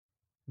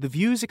The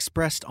views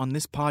expressed on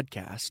this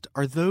podcast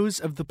are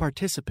those of the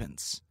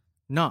participants,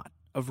 not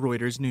of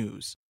Reuters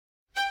News.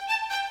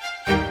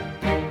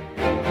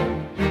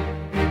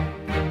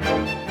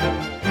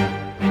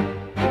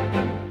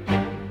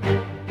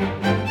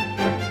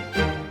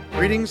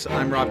 Greetings,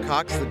 I'm Rob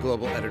Cox, the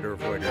global editor of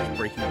Reuters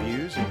Breaking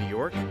Views in New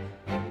York.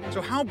 So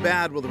how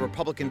bad will the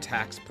Republican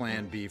tax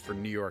plan be for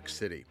New York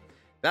City?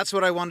 That's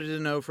what I wanted to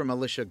know from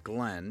Alicia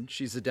Glen.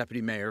 She's the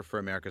deputy mayor for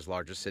America's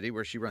largest city,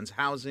 where she runs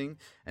housing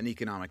and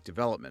economic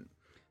development.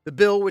 The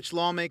bill, which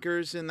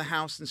lawmakers in the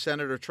House and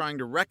Senate are trying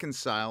to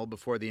reconcile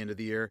before the end of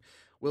the year,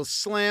 will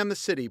slam the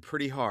city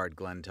pretty hard,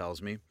 Glen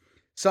tells me.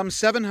 Some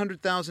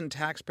 700,000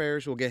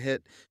 taxpayers will get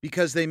hit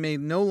because they may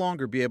no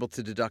longer be able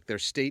to deduct their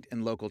state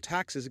and local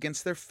taxes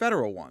against their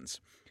federal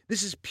ones.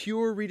 This is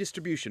pure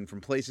redistribution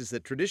from places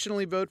that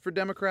traditionally vote for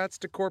Democrats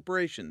to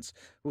corporations,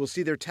 who will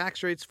see their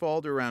tax rates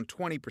fall to around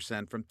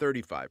 20% from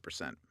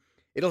 35%.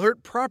 It'll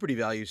hurt property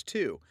values,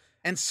 too,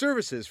 and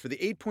services for the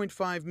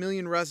 8.5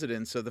 million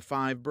residents of the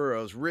 5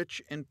 boroughs, rich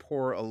and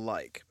poor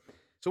alike.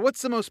 So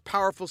what's the most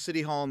powerful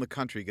city hall in the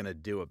country going to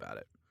do about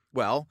it?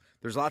 Well,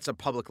 there's lots of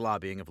public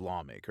lobbying of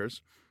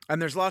lawmakers, and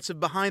there's lots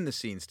of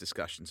behind-the-scenes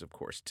discussions, of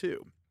course,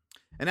 too.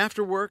 And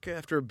after work,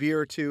 after a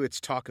beer or two,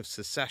 it's talk of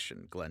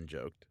secession, Glen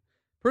joked.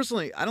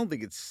 Personally, I don't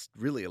think it's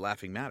really a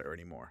laughing matter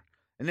anymore.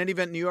 In any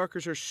event, New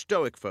Yorkers are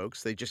stoic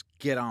folks. They just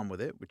get on with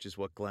it, which is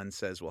what Glen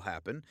says will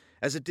happen,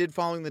 as it did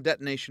following the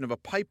detonation of a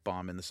pipe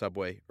bomb in the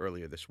subway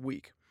earlier this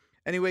week.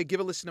 Anyway,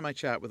 give a listen to my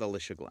chat with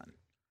Alicia Glen.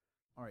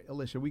 All right,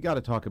 Alicia, we got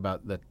to talk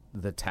about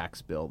the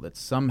tax bill that's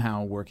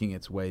somehow working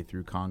its way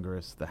through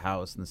Congress. The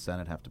House and the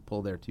Senate have to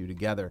pull their two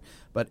together.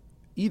 But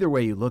either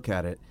way you look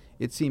at it,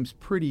 it seems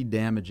pretty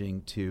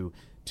damaging to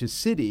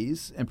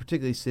cities, and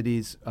particularly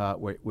cities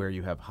where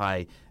you have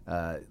high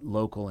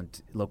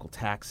local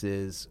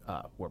taxes,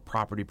 where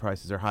property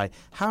prices are high.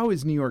 How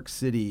is New York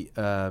City?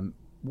 How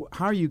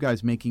are you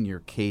guys making your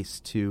case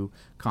to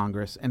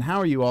Congress, and how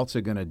are you also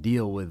going to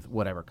deal with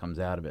whatever comes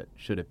out of it?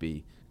 Should it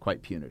be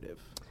quite punitive?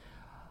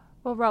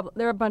 Well, Rob,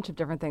 there are a bunch of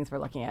different things we're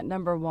looking at.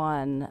 Number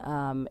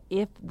one,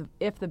 if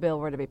the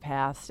bill were to be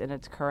passed in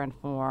its current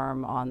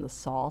form on the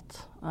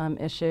SALT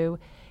issue,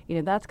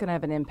 that's going to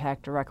have an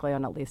impact directly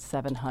on at least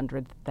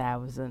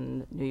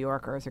 700,000 New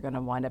Yorkers are going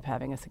to wind up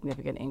having a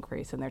significant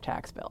increase in their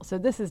tax bill. So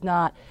this is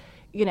not,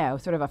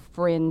 sort of a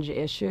fringe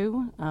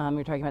issue.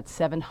 You're talking about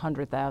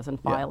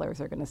 700,000 filers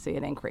are going to see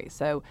an increase.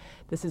 So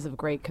this is of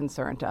great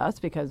concern to us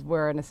because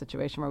we're in a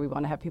situation where we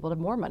want to have people to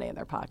have more money in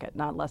their pocket,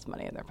 not less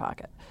money in their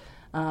pocket.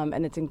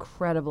 And it's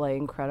incredibly,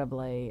 it's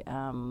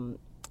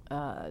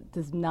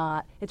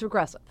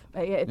regressive.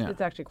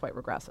 It's actually quite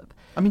regressive.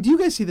 I mean, do you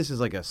guys see this as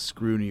like a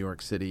screw New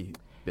York City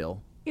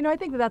bill? I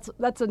think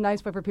that's a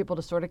nice way for people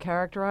to sort of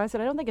characterize it.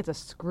 I don't think it's a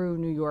screw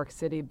New York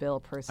City bill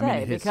per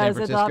se, because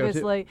it's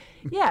obviously,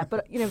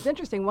 but it's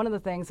interesting. One of the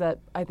things that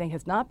I think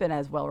has not been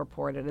as well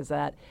reported is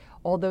that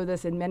although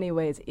this in many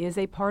ways is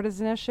a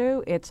partisan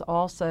issue, it's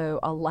also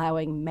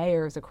allowing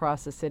mayors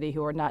across the city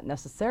who are not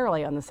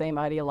necessarily on the same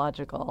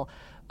ideological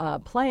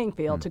playing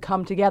field to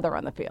come together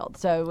on the field.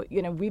 So,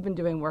 we've been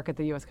doing work at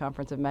the U.S.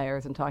 Conference of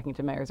Mayors and talking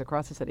to mayors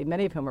across the city,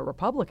 many of whom are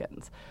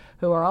Republicans,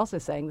 who are also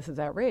saying this is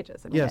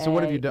outrageous. So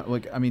what have you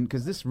done?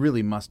 Because this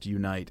really must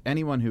unite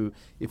anyone who,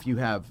 if you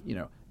have, you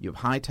have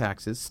high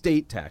taxes,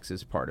 state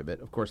taxes, part of it,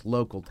 of course,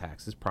 local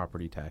taxes,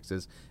 property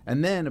taxes,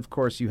 and then, of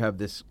course, you have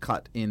this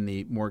cut in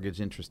the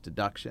mortgage interest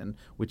deduction,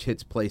 which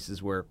hits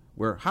places where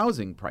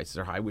housing prices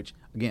are high, which,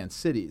 again,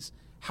 cities.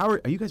 How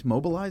are you guys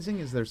mobilizing?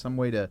 Is there some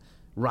way to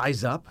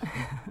rise up?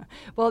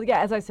 Well,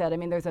 as I said,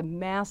 there's a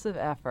massive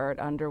effort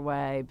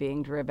underway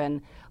being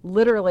driven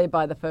literally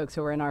by the folks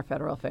who are in our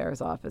federal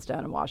affairs office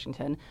down in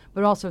Washington,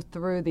 but also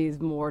through these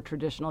more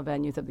traditional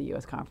venues of the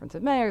U.S. Conference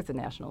of Mayors, the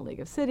National League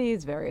of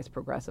Cities, various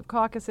progressive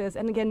caucuses,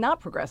 and again,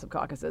 not progressive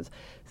caucuses.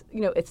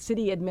 It's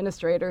city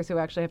administrators who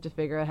actually have to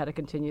figure out how to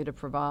continue to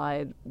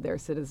provide their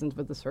citizens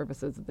with the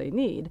services that they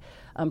need,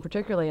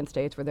 particularly in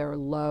states where there are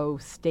low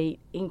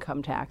state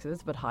income taxes,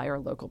 but higher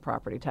local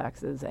property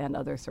taxes and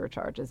other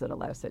surcharges that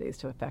allow cities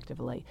to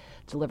effectively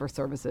deliver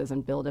services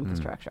and build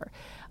infrastructure.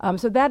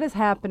 So that is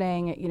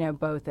happening,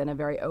 both in a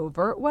very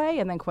overt way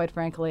and then, quite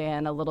frankly,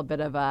 in a little bit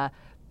of a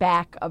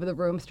back of the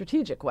room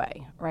strategic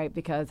way, right?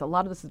 Because a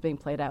lot of this is being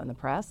played out in the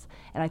press,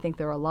 and I think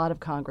there are a lot of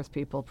Congress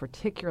people,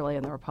 particularly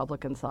on the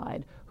Republican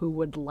side, who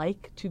would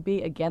like to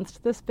be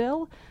against this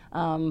bill,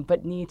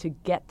 but need to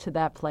get to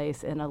that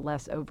place in a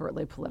less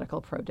overtly political,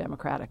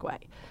 pro-democratic way.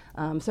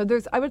 So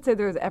I would say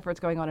there's efforts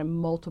going on in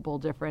multiple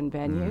different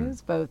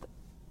venues, both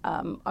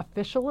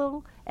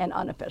official and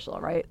unofficial,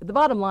 right? The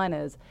bottom line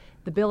is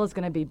the bill is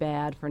going to be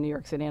bad for New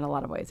York City in a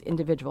lot of ways.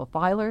 Individual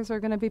filers are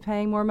going to be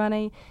paying more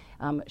money.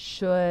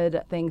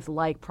 Should things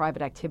like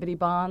private activity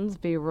bonds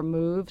be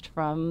removed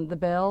from the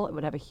bill, it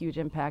would have a huge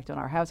impact on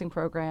our housing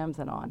programs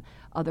and on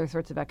other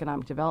sorts of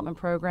economic development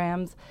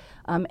programs.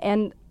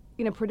 And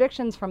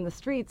predictions from the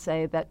street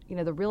say that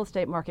the real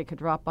estate market could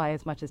drop by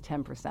as much as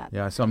 10%.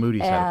 Yeah, I saw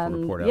Moody's had a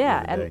report out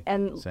the other day.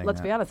 And let's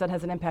that. be honest, that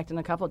has an impact in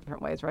a couple of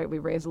different ways, right? We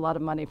raise a lot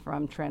of money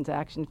from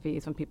transaction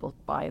fees when people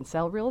buy and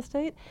sell real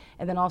estate,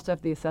 and then also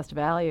if the assessed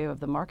value of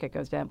the market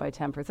goes down by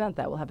 10%,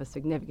 that will have a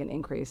significant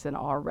increase in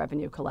our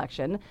revenue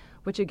collection,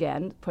 which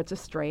again puts a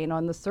strain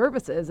on the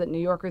services that New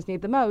Yorkers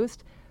need the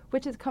most,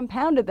 which is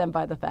compounded then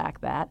by the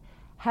fact that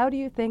how do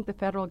you think the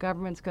federal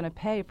government's going to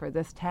pay for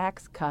this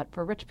tax cut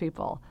for rich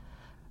people?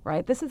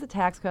 Right? This is a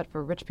tax cut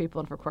for rich people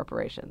and for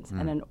corporations.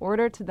 And in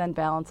order to then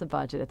balance a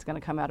budget, it's going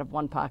to come out of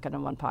one pocket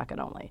and one pocket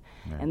only.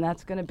 Right. And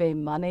that's going to be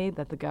money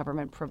that the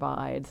government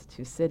provides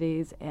to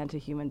cities and to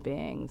human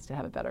beings to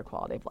have a better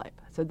quality of life.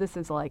 So this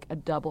is like a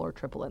double or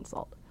triple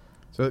insult.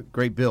 So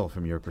great bill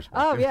from your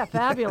perspective. Oh, yeah,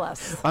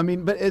 fabulous. I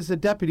mean, but as a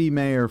deputy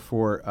mayor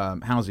for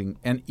housing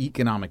and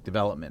economic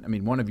development, I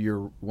mean, one of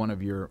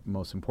your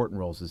most important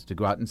roles is to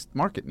go out and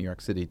market New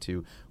York City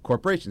to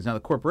corporations. Now,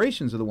 the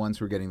corporations are the ones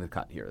who are getting the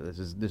cut here. This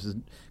is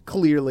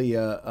clearly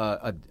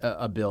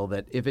a bill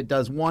that, if it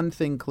does one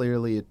thing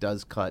clearly, it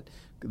does cut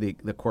the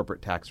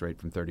corporate tax rate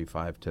from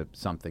 35 to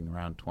something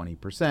around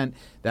 20%.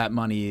 That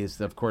money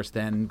is, of course,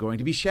 then going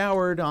to be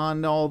showered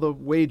on all the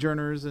wage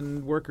earners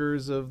and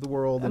workers of the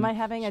world. Am I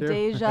having a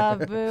deja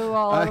vu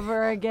all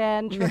over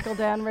again? Trickle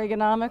down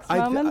Reaganomics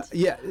moment?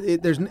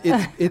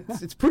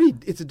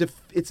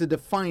 It's a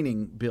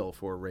defining bill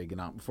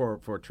for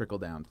for trickle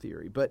down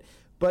theory, but.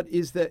 But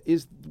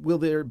will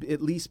there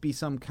at least be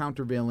some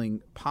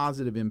countervailing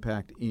positive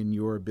impact in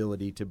your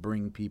ability to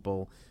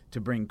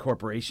bring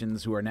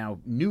corporations who are now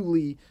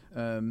newly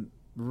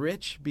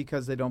rich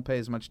because they don't pay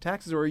as much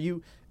taxes, or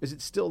is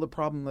it still the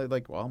problem that,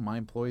 like, well, my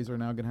employees are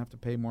now going to have to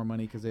pay more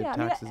money because they have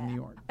taxes in New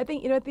York? I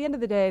think, at the end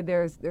of the day,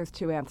 there's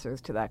two answers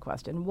to that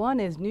question.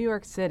 One is New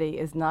York City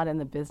is not in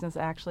the business,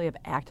 actually, of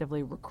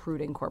actively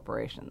recruiting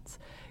corporations.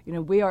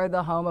 We are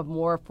the home of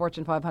more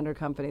Fortune 500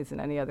 companies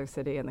than any other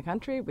city in the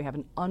country. We have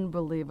an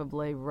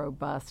unbelievably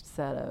robust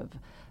set of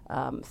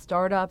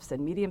startups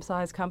and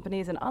medium-sized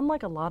companies, and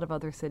unlike a lot of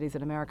other cities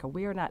in America,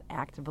 we are not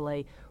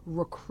actively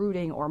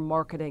recruiting or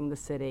marketing the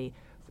city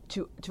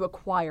to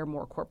acquire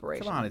more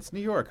corporations. Come on, it's New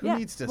York. Who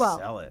needs to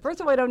sell it? First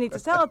of all, we don't need to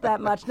sell it that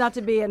much, not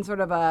to be in sort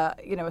of a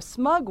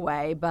smug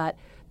way, but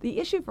the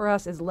issue for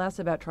us is less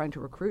about trying to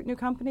recruit new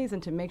companies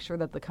and to make sure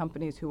that the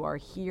companies who are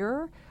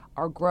here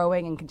are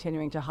growing and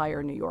continuing to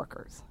hire New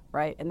Yorkers,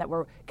 right? And that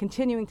we're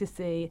continuing to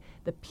see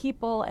the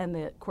people and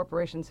the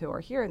corporations who are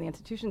here and the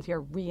institutions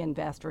here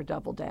reinvest or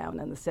double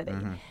down in the city.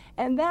 Mm-hmm.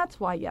 And that's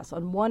why, yes,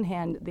 on one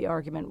hand, the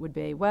argument would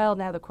be, well,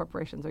 now the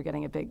corporations are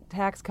getting a big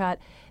tax cut.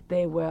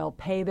 They will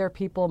pay their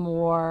people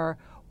more,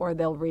 or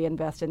they'll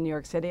reinvest in New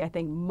York City. I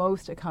think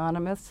most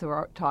economists who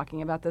are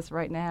talking about this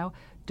right now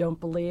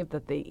don't believe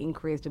that the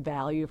increased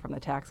value from the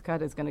tax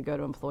cut is going to go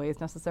to employees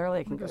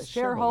necessarily. It can go to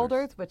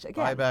shareholders, which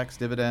again, buybacks,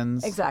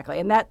 dividends. Exactly.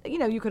 And that,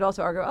 you could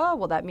also argue, oh,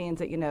 well, that means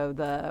that,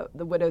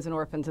 the widows and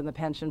orphans and the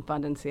pension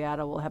fund in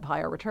Seattle will have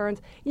higher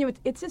returns.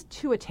 It's just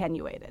too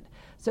attenuated.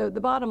 So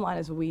the bottom line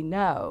is we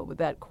know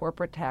that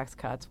corporate tax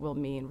cuts will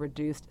mean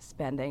reduced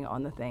spending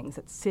on the things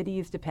that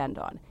cities depend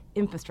on: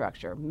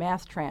 infrastructure,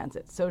 mass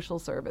transit, social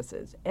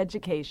services,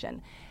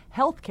 education,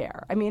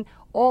 healthcare. I mean,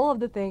 all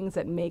of the things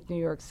that make New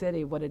York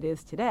City what it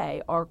is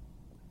today are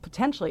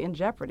potentially in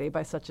jeopardy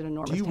by such an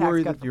enormous tax cut for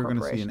corporations. Do you worry that you're going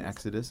to see an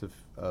exodus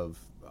of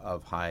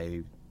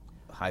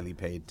highly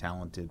paid,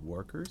 talented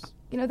workers?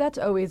 That's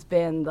always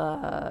been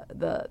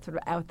the sort of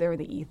out there in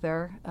the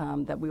ether,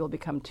 that we will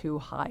become too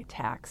high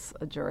tax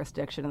a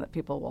jurisdiction and that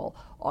people will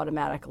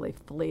automatically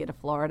flee to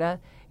Florida.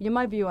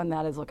 My view on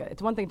that is, look,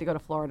 it's one thing to go to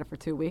Florida for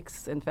 2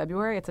 weeks in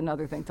February. It's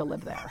another thing to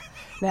live there.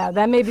 Now,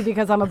 that may be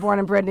because I'm a born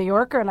and bred New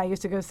Yorker and I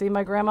used to go see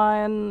my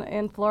grandma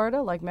in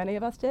Florida, like many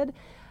of us did.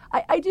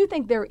 I do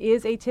think there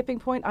is a tipping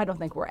point. I don't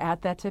think we're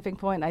at that tipping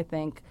point. I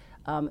think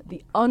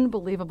the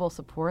unbelievable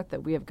support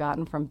that we have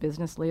gotten from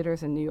business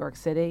leaders in New York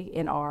City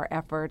in our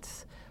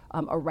efforts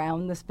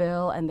around this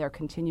bill and their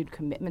continued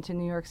commitment to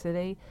New York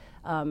City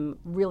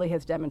really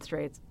has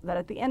demonstrated that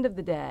at the end of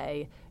the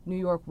day, New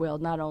York will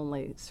not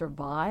only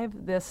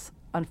survive this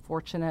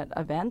unfortunate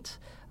event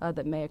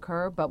that may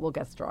occur, but will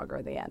get stronger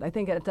in the end. I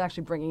think it's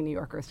actually bringing New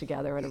Yorkers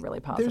together in a really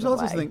positive way. There's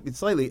also something, it's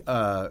slightly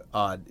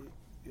odd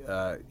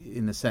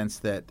in the sense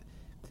that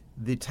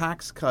the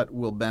tax cut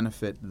will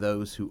benefit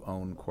those who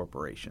own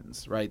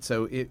corporations, right?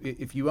 So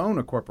if you own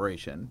a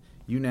corporation,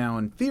 you now,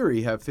 in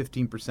theory, have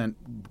 15%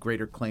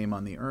 greater claim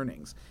on the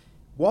earnings.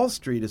 Wall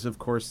Street is, of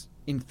course,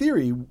 in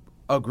theory,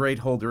 a great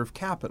holder of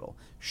capital,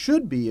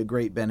 should be a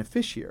great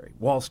beneficiary.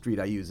 Wall Street,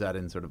 I use that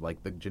in sort of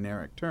like the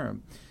generic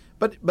term.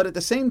 But at the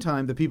same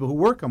time, the people who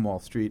work on Wall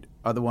Street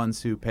are the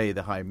ones who pay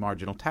the high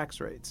marginal tax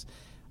rates.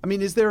 I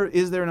mean, is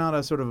there not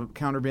a sort of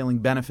countervailing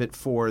benefit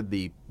for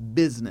the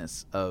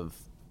business of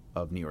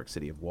New York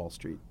City, of Wall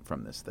Street,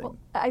 from this thing? Well,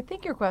 I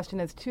think your question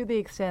is to the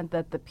extent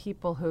that the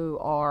people who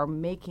are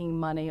making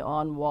money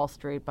on Wall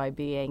Street by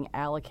being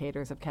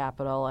allocators of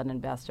capital and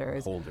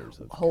investors,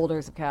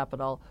 holders of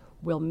capital,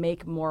 will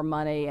make more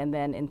money and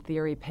then, in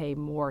theory, pay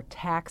more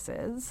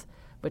taxes,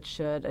 which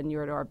should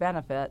inure to our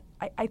benefit.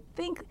 I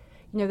think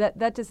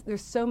that just,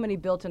 there's so many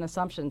built-in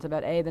assumptions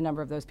about the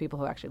number of those people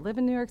who actually live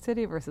in New York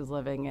City versus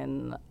living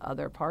in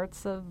other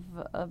parts of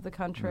the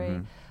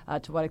country.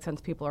 To what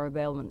extent people are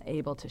available and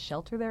able to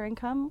shelter their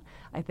income.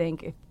 I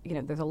think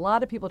there's a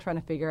lot of people trying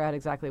to figure out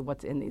exactly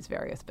what's in these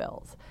various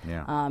bills.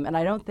 Yeah. And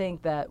I don't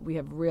think that we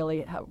have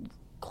really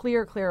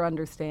clear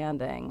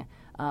understanding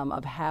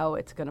of how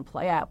it's going to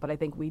play out. But I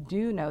think we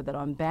do know that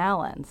on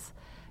balance,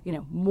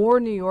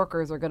 more New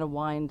Yorkers are going to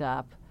wind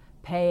up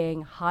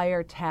paying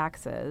higher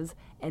taxes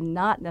and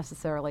not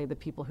necessarily the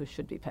people who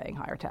should be paying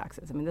higher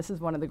taxes. I mean, this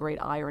is one of the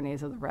great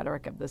ironies of the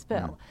rhetoric of this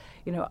bill.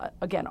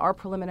 Again, our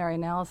preliminary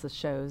analysis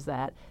shows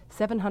that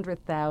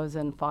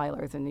 700,000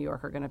 filers in New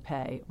York are going to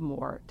pay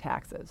more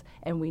taxes.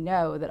 And we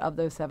know that of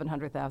those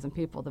 700,000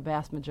 people, the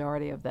vast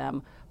majority of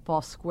them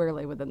fall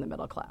squarely within the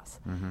middle class.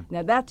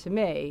 Now, that to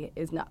me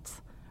is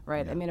nuts.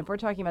 Right. Yeah. I mean, if we're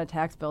talking about a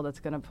tax bill that's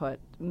going to put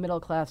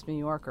middle-class New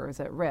Yorkers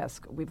at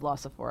risk, we've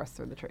lost the forest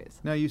through the trees.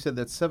 Now, you said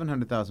that's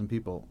 700,000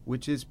 people,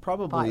 which is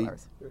probably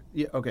Filers.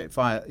 Yeah. Okay.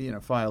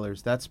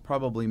 Filers. That's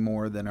probably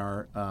more than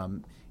are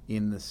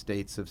in the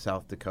states of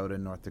South Dakota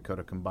and North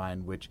Dakota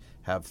combined, which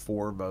have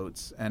 4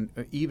 votes, and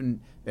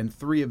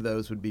 3 of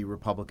those would be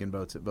Republican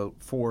votes that vote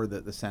for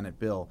the Senate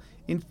bill.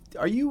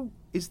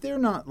 Is there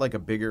not like a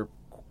bigger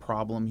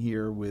problem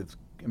here with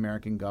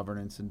American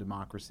governance and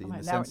democracy in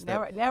the sense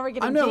that now we're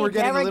getting I know deep. we're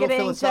getting now a we're little getting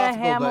to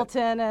philosophical,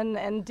 Hamilton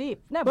and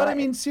deep. No, but I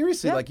mean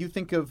seriously, yeah. like you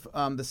think of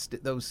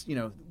those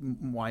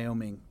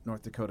Wyoming,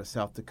 North Dakota,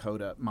 South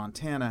Dakota,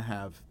 Montana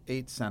have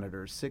 8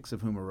 senators, 6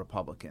 of whom are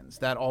Republicans.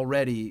 That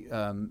already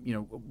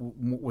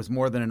was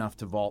more than enough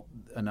to vault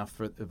enough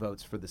for the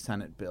votes for the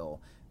Senate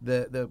bill.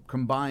 The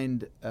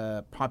combined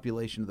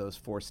population of those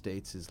 4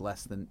 states is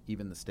less than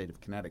even the state of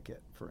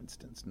Connecticut, for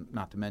instance,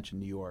 not to mention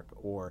New York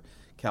or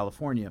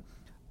California.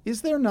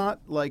 Is there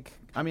not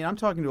I'm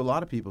talking to a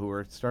lot of people who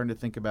are starting to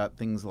think about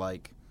things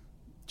like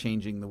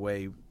changing the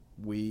way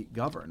we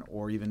govern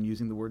or even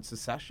using the word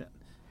secession.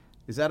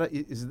 Is that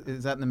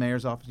in the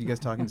mayor's office? You guys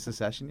talking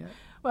secession yet?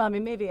 Well, I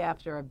mean, maybe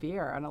after a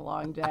beer on a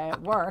long day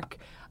at work.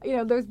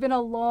 There's been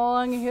a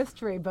long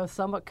history, both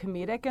somewhat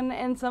comedic and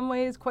in some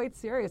ways quite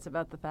serious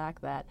about the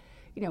fact that,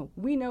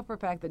 we know for a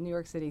fact that New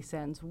York City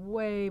sends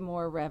way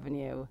more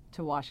revenue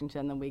to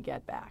Washington than we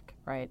get back,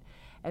 right?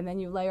 And then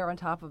you layer on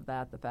top of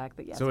that the fact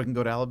that, yes. So it can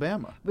go to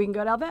Alabama. We can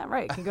go to Alabama,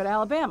 right. It can go to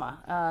Alabama.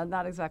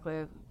 Not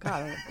exactly,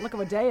 God, look at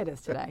what day it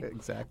is today.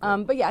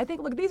 Exactly. But yeah, I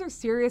think, look, these are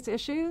serious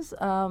issues.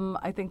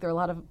 I think there are a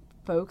lot of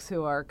folks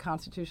who are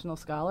constitutional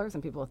scholars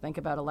and people who think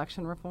about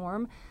election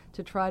reform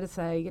to try to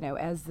say,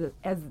 as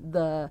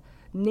the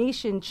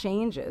nation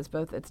changes,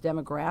 both its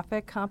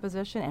demographic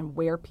composition and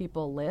where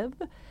people live,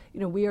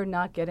 we are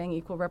not getting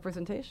equal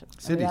representation.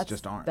 Cities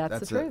just aren't.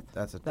 That's the truth.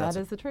 That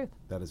is the truth.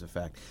 That is a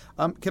fact.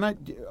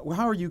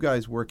 How are you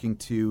guys working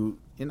to,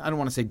 and I don't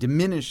want to say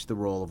diminish the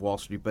role of Wall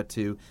Street, but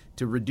to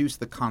reduce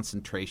the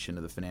concentration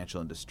of the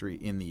financial industry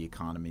in the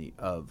economy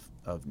of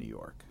New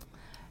York?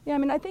 Yeah, I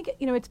mean, I think,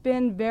 it's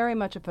been very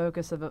much a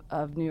focus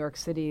of New York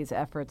City's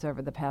efforts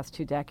over the past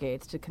 2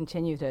 decades to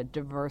continue to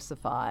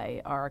diversify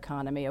our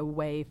economy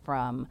away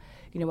from,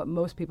 what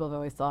most people have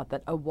always thought,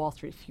 that Wall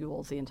Street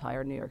fuels the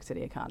entire New York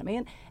City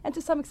economy. And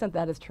to some extent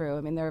that is true.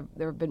 I mean, there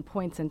have been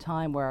points in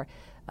time where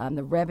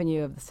the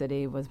revenue of the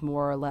city was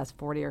more or less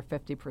 40 or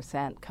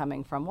 50%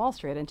 coming from Wall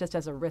Street. And just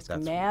as a risk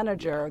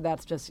manager,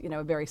 that's just,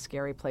 a very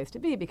scary place to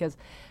be, because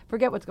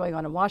forget what's going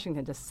on in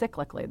Washington, just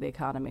cyclically the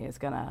economy is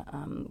going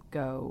to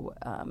go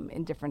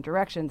in different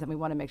directions, and we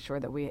want to make sure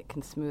that we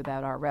can smooth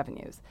out our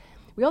revenues.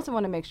 We also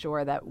want to make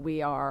sure that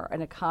we are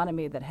an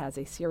economy that has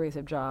a series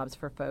of jobs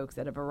for folks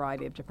at a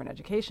variety of different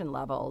education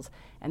levels,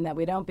 and that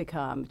we don't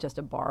become just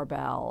a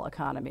barbell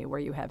economy where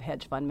you have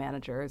hedge fund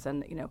managers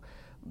and,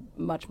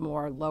 much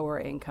more lower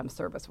income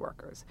service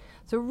workers.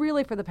 So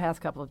really for the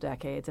past couple of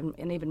decades,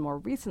 and even more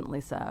recently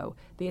so,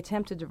 the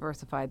attempt to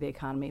diversify the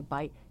economy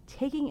by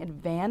taking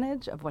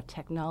advantage of what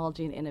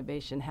technology and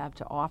innovation have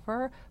to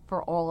offer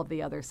for all of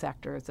the other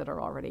sectors that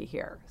are already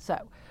here.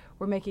 So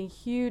we're making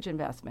huge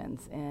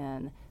investments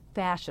in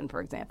fashion,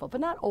 for example, but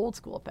not old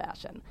school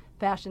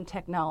fashion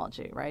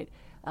technology, right?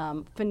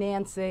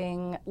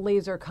 Financing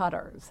laser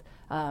cutters,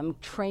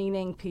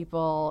 training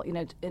people,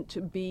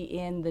 to be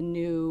in the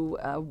new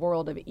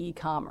world of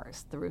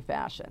e-commerce through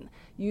fashion,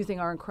 using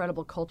our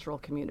incredible cultural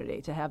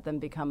community to have them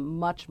become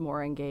much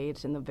more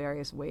engaged in the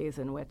various ways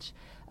in which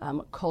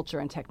culture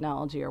and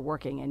technology are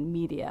working in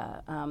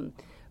media.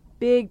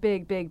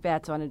 Big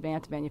bets on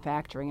advanced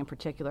manufacturing in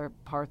particular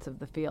parts of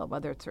the field,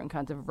 whether it's certain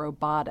kinds of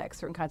robotics,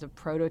 certain kinds of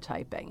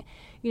prototyping.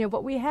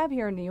 What we have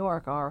here in New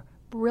York are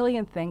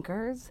brilliant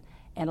thinkers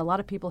and a lot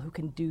of people who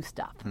can do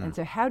stuff. And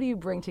so how do you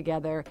bring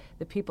together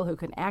the people who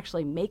can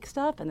actually make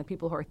stuff and the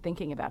people who are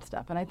thinking about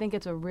stuff? And I think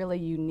it's a really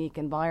unique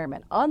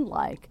environment,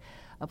 unlike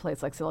a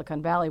place like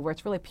Silicon Valley where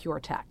it's really pure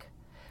tech.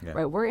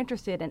 right? We're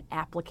interested in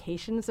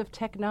applications of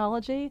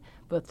technology,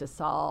 both to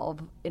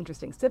solve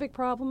interesting civic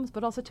problems,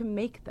 but also to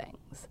make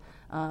things.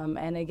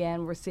 And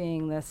again, we're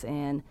seeing this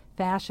in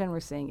fashion, we're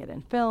seeing it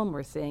in film,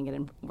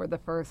 we're the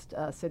first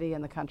city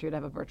in the country to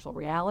have a virtual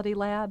reality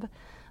lab.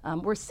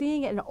 We're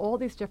seeing it in all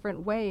these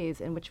different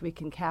ways in which we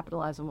can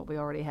capitalize on what we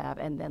already have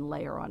and then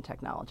layer on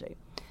technology.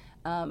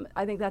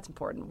 I think that's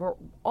important. We're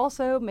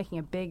also making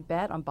a big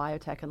bet on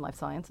biotech and life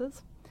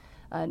sciences.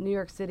 New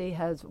York City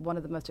has one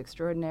of the most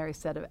extraordinary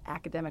set of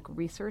academic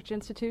research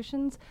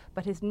institutions,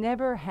 but has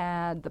never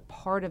had the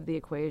part of the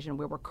equation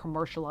where we're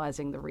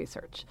commercializing the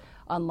research.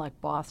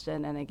 Unlike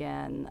Boston and,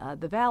 again,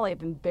 the Valley have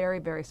been very,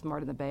 very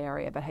smart in the Bay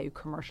Area about how you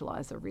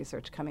commercialize the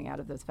research coming out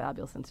of those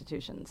fabulous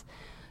institutions.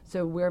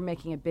 So we're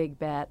making a big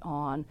bet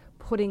on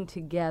putting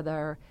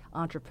together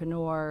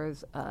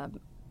entrepreneurs,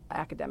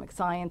 academic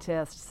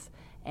scientists,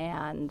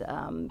 and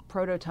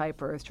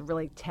prototypers to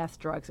really test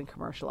drugs and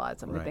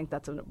commercialize them. We think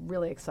that's a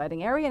really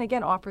exciting area, and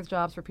again, offers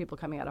jobs for people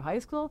coming out of high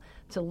school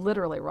to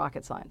literally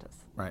rocket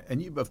scientists. Right,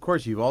 and of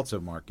course, you've also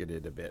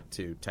marketed a bit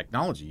to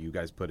technology. You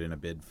guys put in a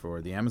bid for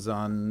the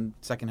Amazon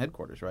second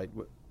headquarters, right?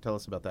 Tell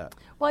us about that.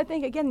 Well, I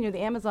think, again, the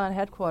Amazon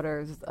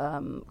headquarters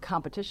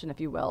competition, if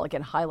you will,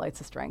 again, highlights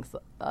the strengths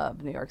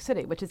of New York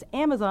City, which is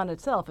Amazon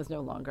itself is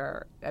no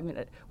longer,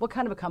 what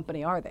kind of a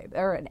company are they?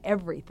 They're an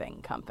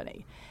everything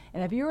company.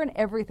 And if you're an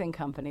everything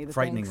company that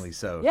frighteningly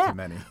so to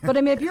many. But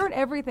if you're an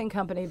everything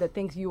company that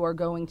thinks you are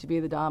going to be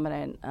the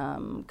dominant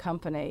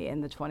company in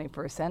the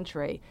 21st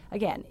century,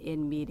 again,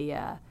 in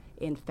media,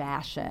 in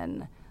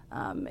fashion,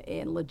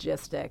 in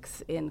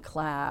logistics, in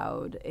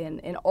cloud,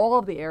 in all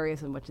of the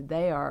areas in which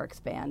they are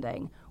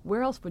expanding,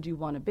 where else would you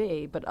want to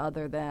be but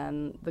other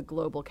than the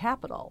global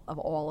capital of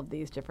all of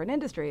these different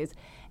industries?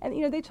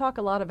 And, they talk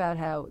a lot about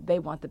how they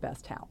want the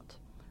best talent,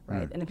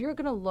 right? And if you're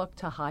going to look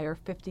to hire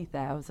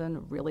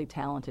 50,000 really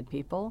talented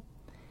people,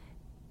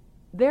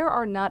 there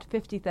are not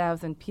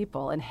 50,000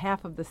 people in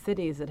half of the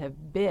cities that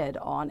have bid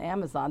on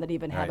Amazon that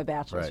even have a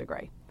bachelor's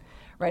degree.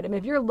 Right.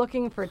 If you're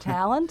looking for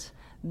talent,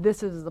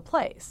 this is the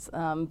place.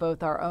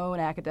 Both our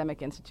own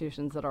academic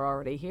institutions that are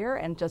already here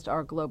and just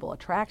our global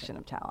attraction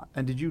of talent.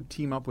 And did you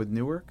team up with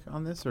Newark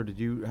on this, or did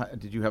you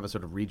have a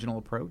sort of regional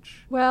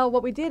approach? Well,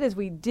 what we did is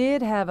we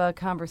did have a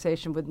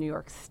conversation with New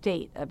York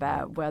State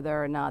about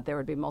whether or not there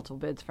would be multiple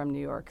bids from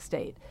New York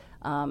State.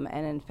 And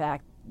in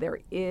fact, there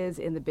is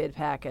in the bid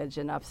package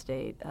an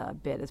upstate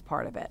bid as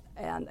part of it.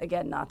 And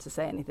again, not to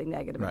say anything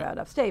negative about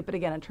upstate, but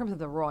again, in terms of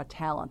the raw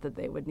talent that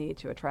they would need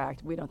to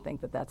attract, we don't think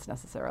that that's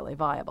necessarily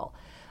viable.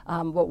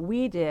 What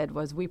we did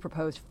was we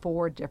proposed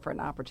 4 different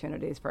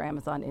opportunities for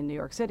Amazon in New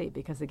York City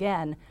because,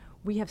 again,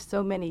 we have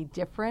so many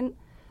different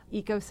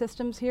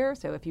ecosystems here.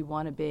 So if you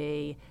want to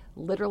be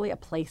literally a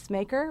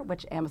placemaker,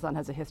 which Amazon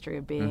has a history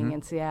of being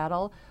in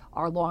Seattle,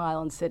 our Long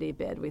Island City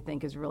bid we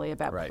think is really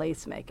about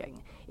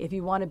placemaking. If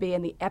you want to be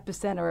in the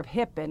epicenter of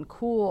hip and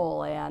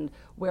cool and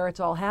where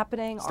it's all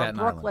happening, Staten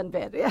our Brooklyn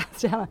bid,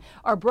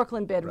 our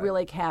Brooklyn bid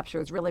really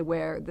captures really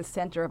where the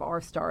center of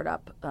our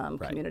startup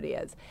community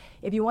is.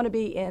 If you want to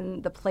be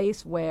in the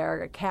place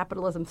where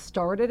capitalism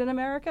started in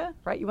America,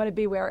 right? You want to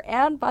be where,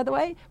 and by the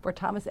way, where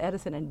Thomas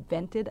Edison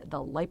invented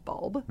the light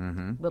bulb.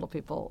 Little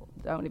people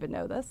don't even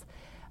know this.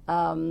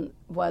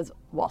 Was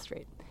Wall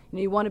Street.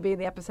 You want to be in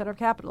the epicenter of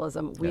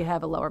capitalism, we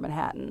have a Lower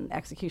Manhattan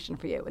execution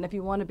for you. And if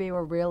you want to be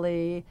where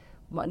really,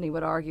 one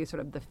would argue, sort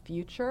of the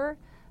future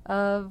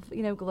of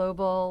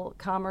global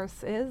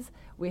commerce is,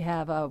 we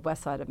have a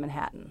west side of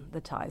Manhattan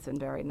that ties in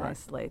very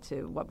nicely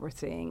to what we're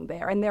seeing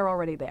there, and they're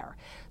already there.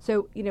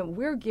 So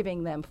we're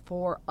giving them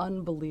 4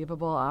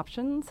 unbelievable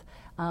options.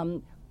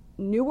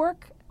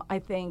 Newark, I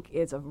think,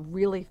 is a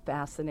really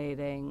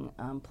fascinating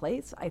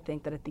place. I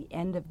think that at the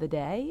end of the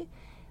day,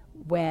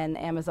 when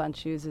Amazon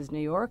chooses New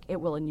York, it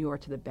will inure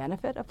to the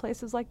benefit of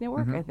places like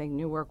Newark. I think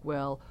Newark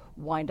will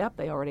wind up.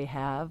 They already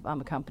have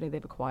a company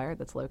they've acquired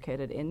that's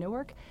located in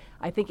Newark.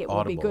 I think it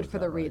will be good for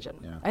the region.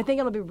 Yeah. I think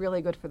it'll be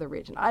really good for the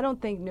region. I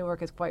don't think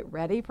Newark is quite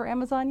ready for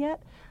Amazon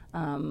yet,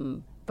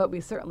 but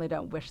we certainly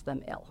don't wish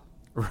them ill.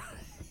 Right.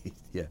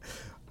 Yeah.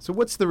 So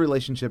what's the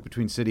relationship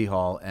between City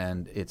Hall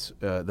and its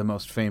the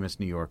most famous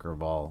New Yorker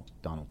of all,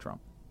 Donald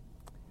Trump?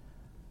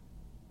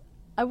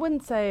 I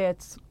wouldn't say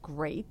it's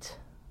great.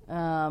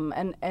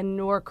 And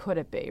nor could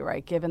it be,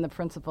 right, given the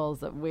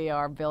principles that we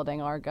are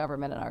building our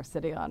government and our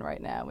city on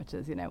right now, which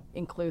is,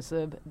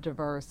 inclusive,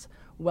 diverse,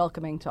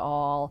 welcoming to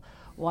all,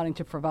 wanting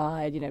to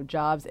provide,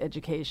 jobs,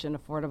 education,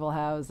 affordable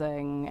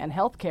housing, and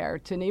health care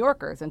to New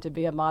Yorkers, and to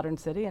be a modern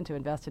city and to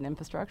invest in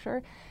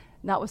infrastructure.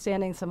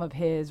 Notwithstanding some of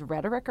his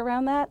rhetoric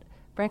around that,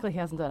 frankly, he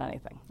hasn't done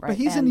anything, right? But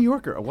he's a New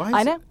Yorker. Why is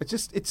I know.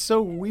 It's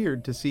so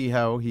weird to see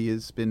how he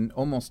has been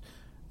almost...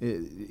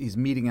 he's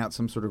meting out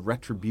some sort of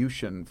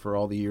retribution for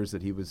all the years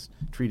that he was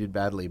treated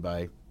badly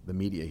by the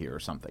media here or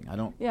something. I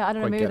don't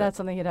know. Maybe that's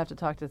something he'd have to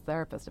talk to his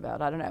therapist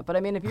about. I don't know. But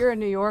if you're a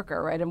New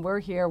Yorker, right, and we're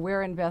here,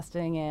 we're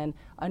investing in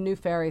a new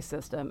ferry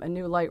system, a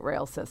new light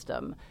rail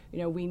system.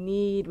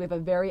 We have a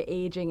very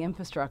aging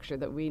infrastructure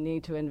that we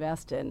need to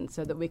invest in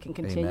so that we can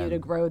continue to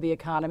grow the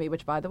economy,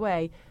 which, by the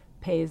way,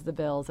 pays the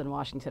bills in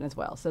Washington as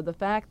well. So the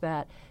fact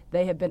that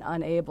they have been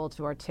unable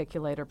to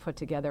articulate or put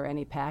together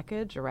any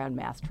package around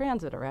mass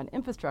transit, around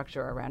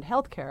infrastructure, around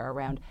healthcare,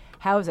 around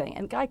housing,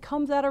 and Guy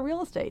comes out of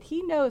real estate.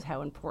 He knows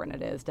how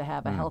important it is to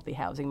have a healthy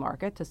housing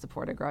market to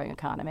support a growing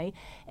economy,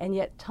 and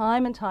yet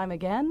time and time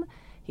again,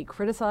 he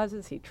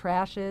criticizes, he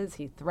trashes,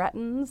 he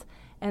threatens,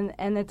 and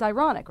it's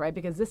ironic, right?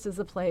 Because this is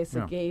a place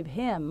that gave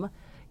him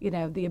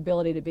the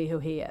ability to be who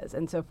he is.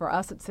 And so for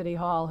us at City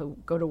Hall, who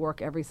go to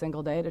work every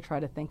single day to try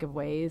to think of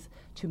ways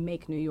to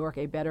make New York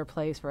a better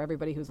place for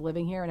everybody who's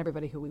living here and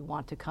everybody who we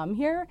want to come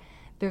here,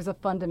 there's a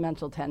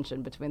fundamental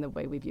tension between the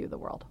way we view the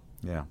world.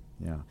 Yeah.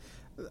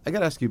 I got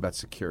to ask you about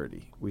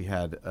security. We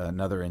had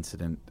another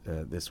incident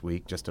this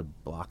week just a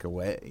block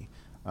away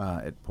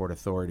at Port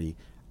Authority.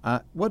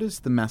 What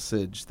is the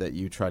message that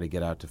you try to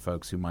get out to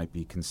folks who might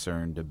be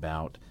concerned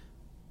about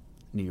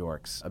New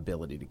York's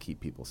ability to keep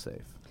people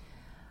safe?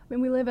 I mean,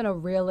 we live in a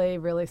really,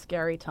 really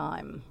scary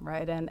time,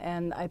 right?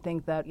 And I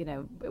think that,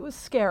 it was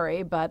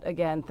scary, but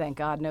again, thank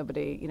God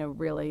nobody,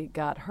 really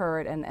got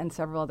hurt and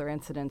several other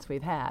incidents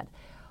we've had.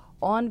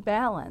 On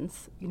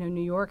balance,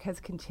 New York has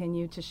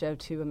continued to show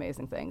two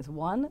amazing things.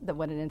 One, that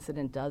when an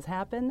incident does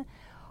happen,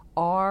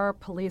 our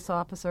police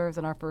officers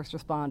and our first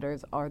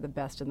responders are the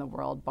best in the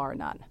world, bar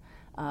none.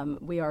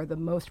 We are the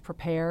most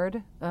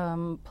prepared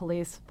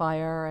police,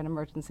 fire, and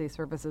emergency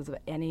services of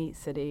any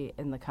city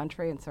in the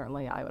country, and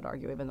certainly, I would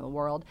argue, even in the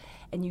world.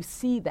 And you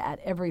see that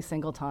every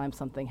single time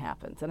something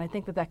happens. And I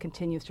think that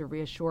continues to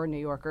reassure New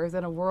Yorkers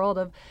in a world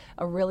of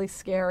a really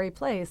scary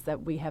place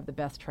that we have the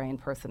best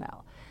trained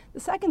personnel. The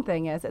second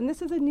thing is, and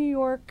this is a New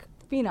York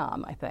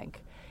phenom, I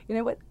think,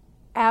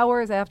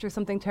 hours after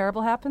something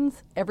terrible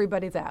happens,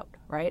 everybody's out,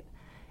 right?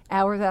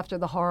 Hours after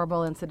the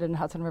horrible incident in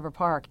Hudson River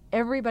Park,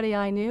 everybody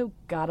I knew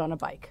got on a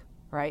bike,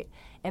 right?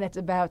 And it's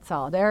about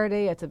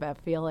solidarity. It's about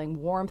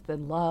feeling warmth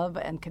and love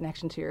and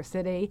connection to your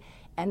city.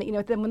 And,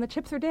 then when the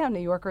chips are down, New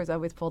Yorkers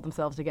always pull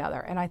themselves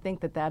together. And I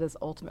think that is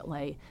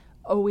ultimately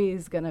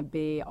always going to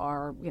be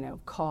our,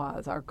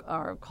 cause,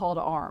 our call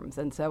to arms.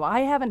 And so I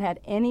haven't had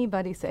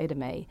anybody say to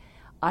me,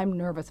 I'm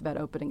nervous about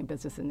opening a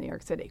business in New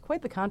York City.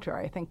 Quite the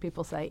contrary. I think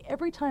people say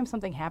every time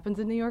something happens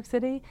in New York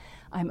City,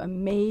 I'm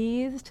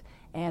amazed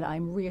and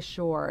I'm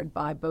reassured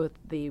by both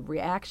the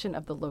reaction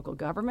of the local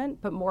government,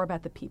 but more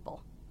about the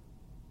people.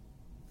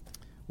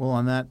 Well,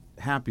 on that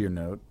happier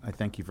note, I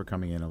thank you for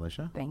coming in,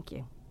 Alicia. Thank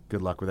you.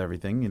 Good luck with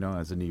everything.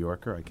 As a New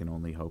Yorker, I can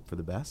only hope for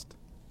the best.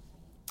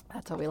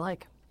 That's what we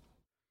like.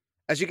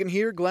 As you can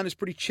hear, Glen is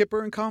pretty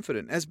chipper and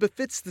confident, as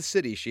befits the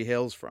city she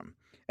hails from.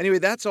 Anyway,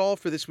 that's all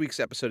for this week's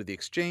episode of The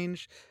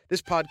Exchange.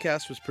 This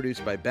podcast was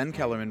produced by Ben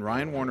Kellerman,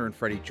 Ryan Warner, and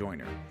Freddie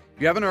Joyner.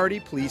 If you haven't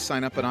already, please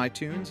sign up on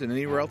iTunes and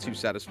anywhere else you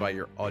satisfy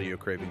your audio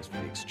cravings for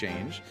The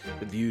Exchange,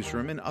 The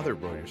Viewsroom, and other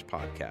Reuters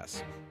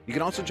podcasts. You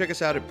can also check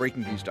us out at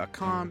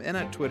breakingviews.com and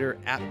at Twitter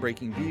at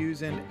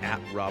breakingviews and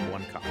at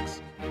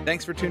Rob1Cox.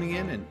 Thanks for tuning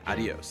in, and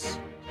adios.